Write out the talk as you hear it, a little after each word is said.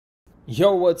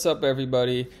Yo, what's up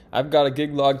everybody? I've got a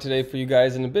gig log today for you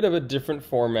guys in a bit of a different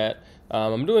format.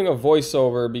 I'm doing a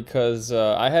voiceover because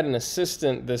I had an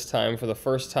assistant this time for the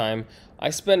first time. I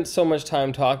spent so much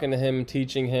time talking to him,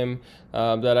 teaching him,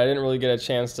 that I didn't really get a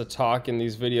chance to talk in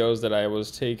these videos that I was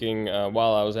taking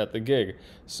while I was at the gig.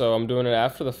 So I'm doing it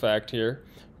after the fact here.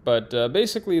 But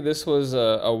basically this was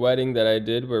a wedding that I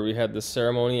did where we had the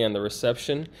ceremony and the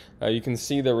reception. You can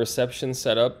see the reception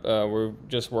set up. We're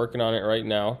just working on it right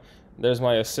now. There's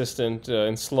my assistant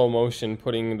in slow motion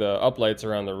putting the uplights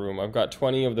around the room. I've got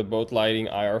 20 of the both lighting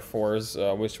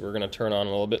IR4s, which we're going to turn on a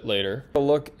little bit later. A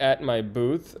look at my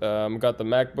booth. Got the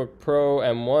MacBook Pro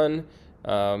M1,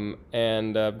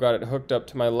 and I've got it hooked up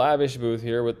to my Lavish booth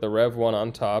here with the Rev 1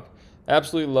 on top.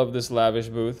 Absolutely love this Lavish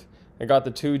booth. I got the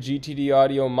two GTD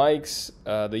audio mics,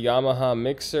 the Yamaha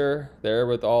mixer there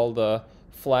with all the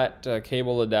flat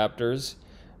cable adapters.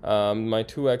 My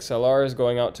two XLRs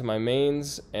going out to my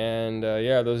mains, and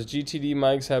yeah, those GTD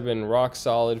mics have been rock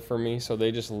solid for me, so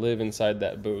they just live inside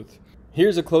that booth.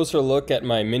 Here's a closer look at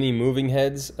my mini moving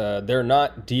heads. They're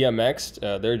not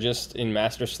DMX'd, they're just in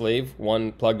master slave,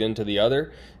 one plugged into the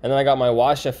other. And then I got my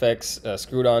wash effects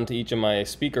screwed onto each of my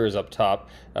speakers up top,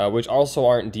 which also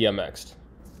aren't DMX'd.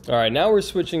 Alright, now we're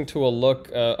switching to a look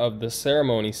of the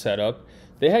ceremony setup.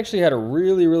 They actually had a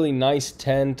really nice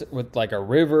tent with like a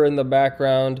river in the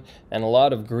background and a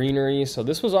lot of greenery. So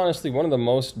this was honestly one of the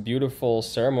most beautiful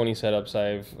ceremony setups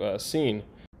I've seen.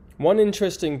 One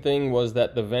interesting thing was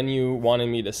that the venue wanted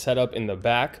me to set up in the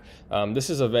back. This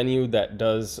is a venue that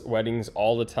does weddings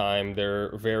all the time.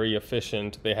 They're very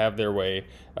efficient. They have their way.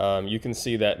 You can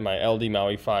see that my LD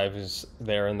Maui 5 is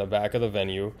there in the back of the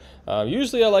venue.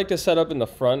 Usually I like to set up in the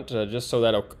front just so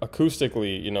that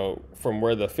acoustically, you know, from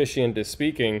where the officiant is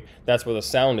speaking, that's where the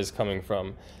sound is coming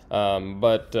from.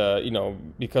 You know,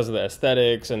 because of the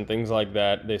aesthetics and things like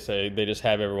that, they say they just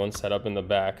have everyone set up in the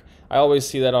back. I always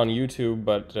see that on YouTube,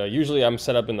 but usually I'm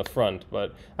set up in the front.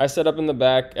 But I set up in the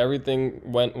back, everything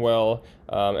went well,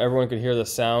 everyone could hear the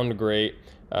sound great.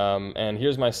 And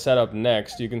here's my setup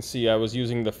next. You can see I was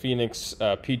using the Phoenix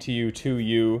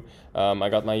PTU-2U. I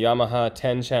got my Yamaha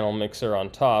 10-channel mixer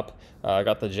on top. I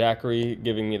got the Jackery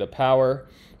giving me the power.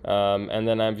 And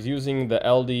then I'm using the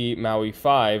LD Maui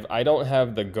 5. I don't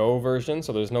have the Go version,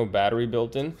 so there's no battery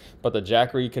built in, but the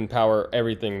Jackery can power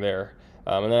everything there.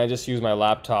 And then I just use my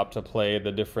laptop to play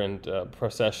the different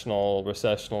processional,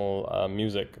 recessional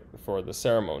music for the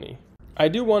ceremony. I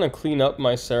do want to clean up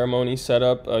my ceremony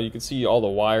setup. You can see all the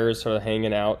wires sort of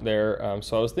hanging out there.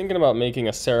 So I was thinking about making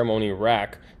a ceremony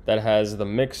rack that has the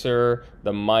mixer,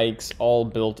 the mics all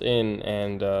built in,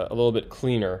 and a little bit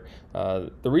cleaner.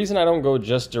 The reason I don't go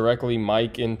just directly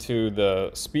mic into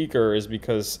the speaker is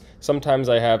because sometimes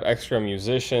I have extra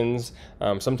musicians,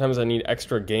 sometimes I need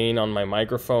extra gain on my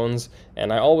microphones,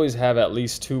 and I always have at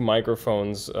least two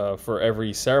microphones for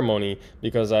every ceremony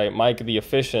because I mic the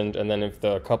officiant, and then if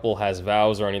the couple has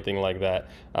vows or anything like that,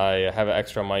 I have an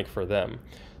extra mic for them.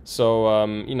 So,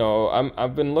 you know,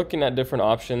 I've been looking at different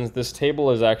options. This table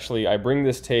is actually, I bring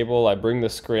this table, I bring the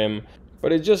scrim,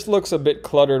 but it just looks a bit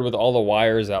cluttered with all the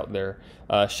wires out there.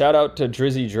 Shout out to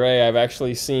Drizzy Dre. I've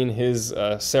actually seen his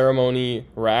ceremony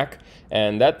rack,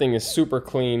 and that thing is super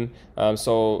clean.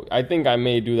 So I think I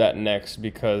may do that next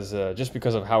because just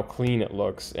because of how clean it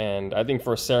looks, and I think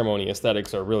for ceremony,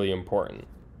 aesthetics are really important.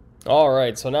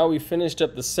 Alright, so now we finished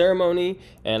up the ceremony,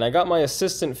 and I got my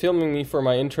assistant filming me for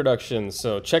my introduction,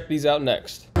 so check these out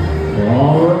next.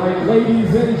 Alright,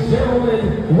 ladies and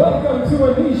gentlemen, welcome to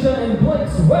Anisha and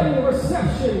Blake's wedding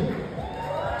reception.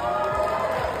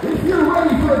 If you're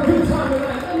ready for a good time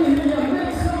tonight, let me hear you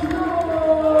make some noise!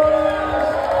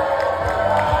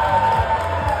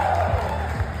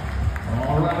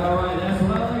 Alright, that's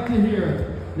what I like to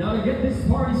hear. Now to get this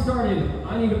party started,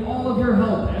 I need all of your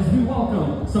help as we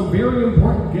welcome some very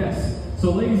important guests.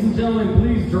 So ladies and gentlemen,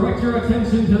 please direct your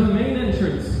attention to the main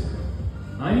entrance.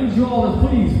 I need you all to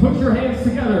please put your hands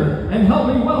together and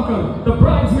help me welcome the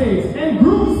bridesmaids and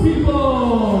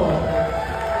groomspeople!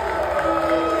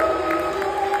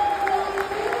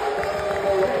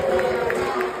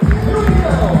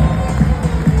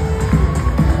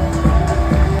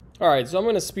 Alright, so I'm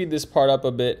going to speed this part up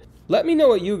a bit. Let me know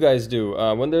what you guys do.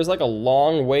 When there's like a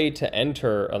long way to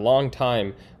enter, a long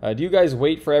time, do you guys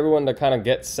wait for everyone to kind of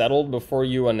get settled before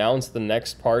you announce the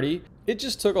next party? It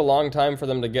just took a long time for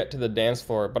them to get to the dance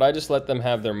floor, but I just let them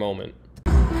have their moment.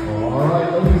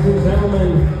 Alright, ladies and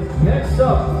gentlemen, next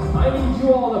up, I need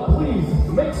you all to please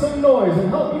make some noise and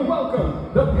help me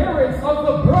welcome the parents of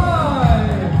the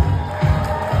bride!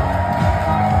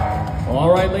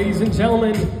 Alright, Ladies and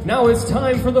gentlemen, now it's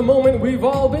time for the moment we've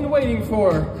all been waiting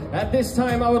for. At this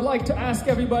time, I would like to ask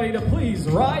everybody to please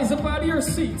rise up out of your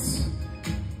seats.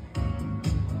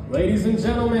 Ladies and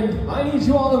gentlemen, I need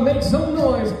you all to make some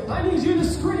noise. I need you to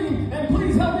scream, and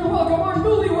please help me welcome our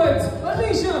newlyweds,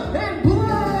 Alicia and Blake!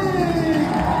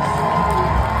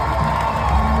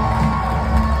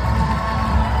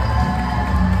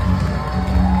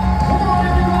 Come on,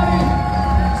 everybody!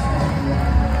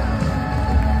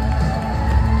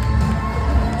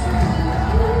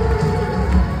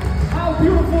 How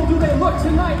beautiful do they look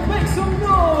tonight? Make some noise!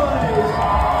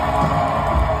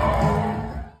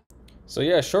 So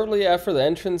yeah, shortly after the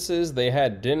entrances, they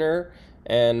had dinner,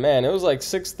 and man, it was like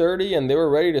 6:30 and they were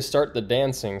ready to start the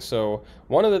dancing. So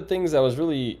one of the things that was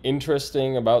really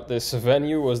interesting about this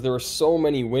venue was there were so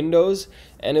many windows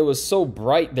and it was so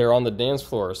bright there on the dance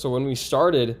floor. So when we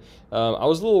started, I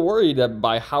was a little worried that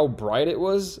by how bright it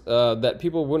was, that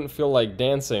people wouldn't feel like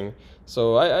dancing.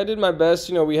 So I did my best.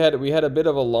 You know, we had a bit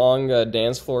of a long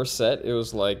dance floor set. It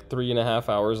was like 3.5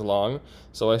 hours long.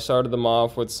 So I started them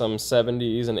off with some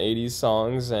 70s and 80s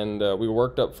songs, and we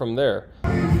worked up from there.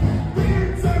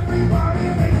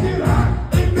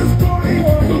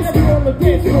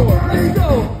 Let's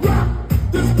go!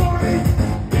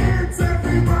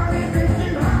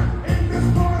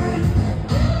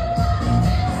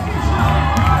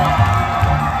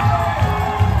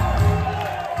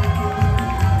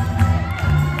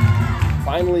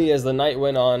 Finally, as the night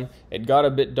went on, it got a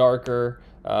bit darker,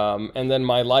 and then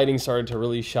my lighting started to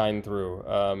really shine through.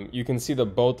 You can see the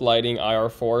both lighting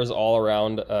IR4s all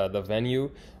around the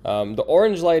venue. The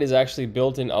orange light is actually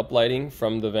built-in uplighting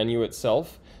from the venue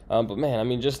itself. But man, I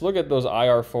mean, just look at those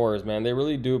IR4s, man. They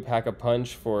really do pack a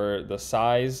punch for the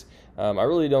size. I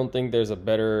really don't think there's a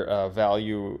better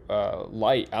value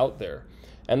light out there.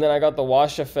 And then I got the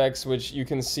wash effects, which you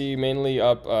can see mainly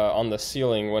up on the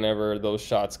ceiling whenever those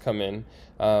shots come in.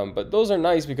 But those are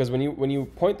nice because when you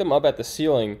point them up at the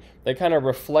ceiling, they kind of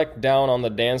reflect down on the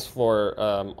dance floor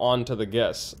onto the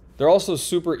guests. They're also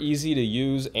super easy to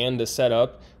use and to set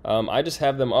up. I just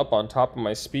have them up on top of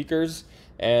my speakers,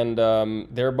 and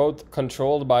they're both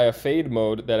controlled by a fade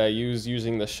mode that I use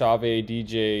using the Facade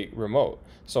DJ remote.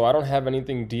 So I don't have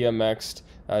anything DMX'd,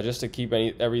 just to keep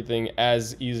everything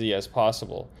as easy as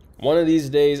possible. One of these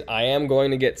days, I am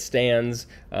going to get stands.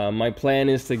 My plan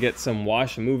is to get some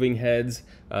wash moving heads,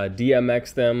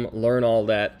 DMX them, learn all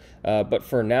that. But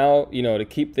for now, you know, to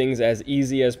keep things as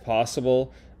easy as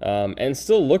possible, and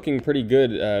still looking pretty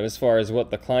good as far as what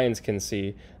the clients can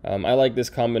see, I like this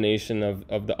combination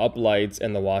of the uplights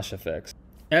and the wash effects.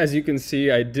 As you can see,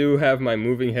 I do have my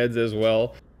moving heads as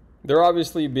well. They're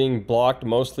obviously being blocked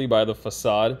mostly by the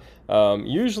Facade.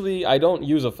 Usually I don't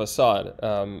use a Facade,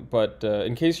 but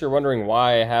in case you're wondering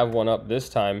why I have one up this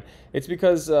time, it's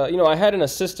because you know, I had an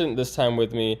assistant this time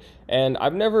with me, and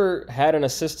I've never had an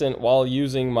assistant while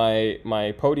using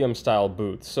my podium style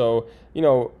booth. So you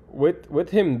know, with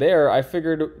him there, I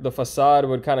figured the Facade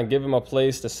would kind of give him a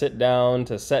place to sit down,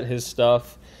 to set his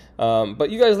stuff. But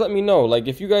you guys let me know, like,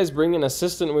 if you guys bring an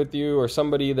assistant with you or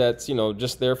somebody that's, you know,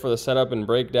 just there for the setup and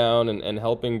breakdown and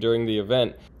helping during the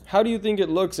event, how do you think it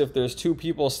looks if there's two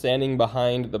people standing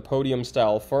behind the podium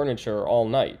style furniture all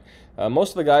night?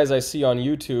 Most of the guys I see on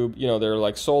YouTube, you know, they're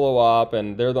like solo op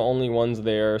and they're the only ones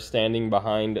there standing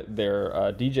behind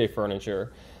their DJ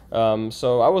furniture.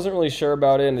 So I wasn't really sure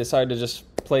about it and decided to just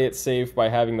play it safe by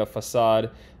having the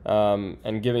Facade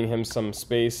and giving him some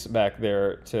space back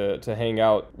there to hang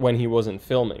out when he wasn't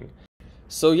filming.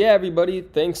 So yeah, everybody,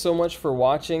 thanks so much for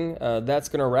watching. That's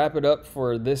gonna wrap it up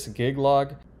for this gig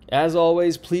log. As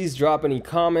always, please drop any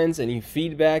comments, any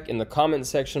feedback in the comment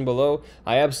section below.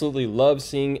 I absolutely love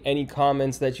seeing any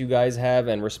comments that you guys have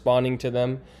and responding to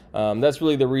them. That's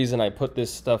really the reason I put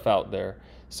this stuff out there.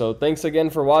 So thanks again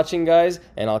for watching, guys,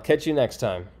 and I'll catch you next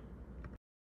time.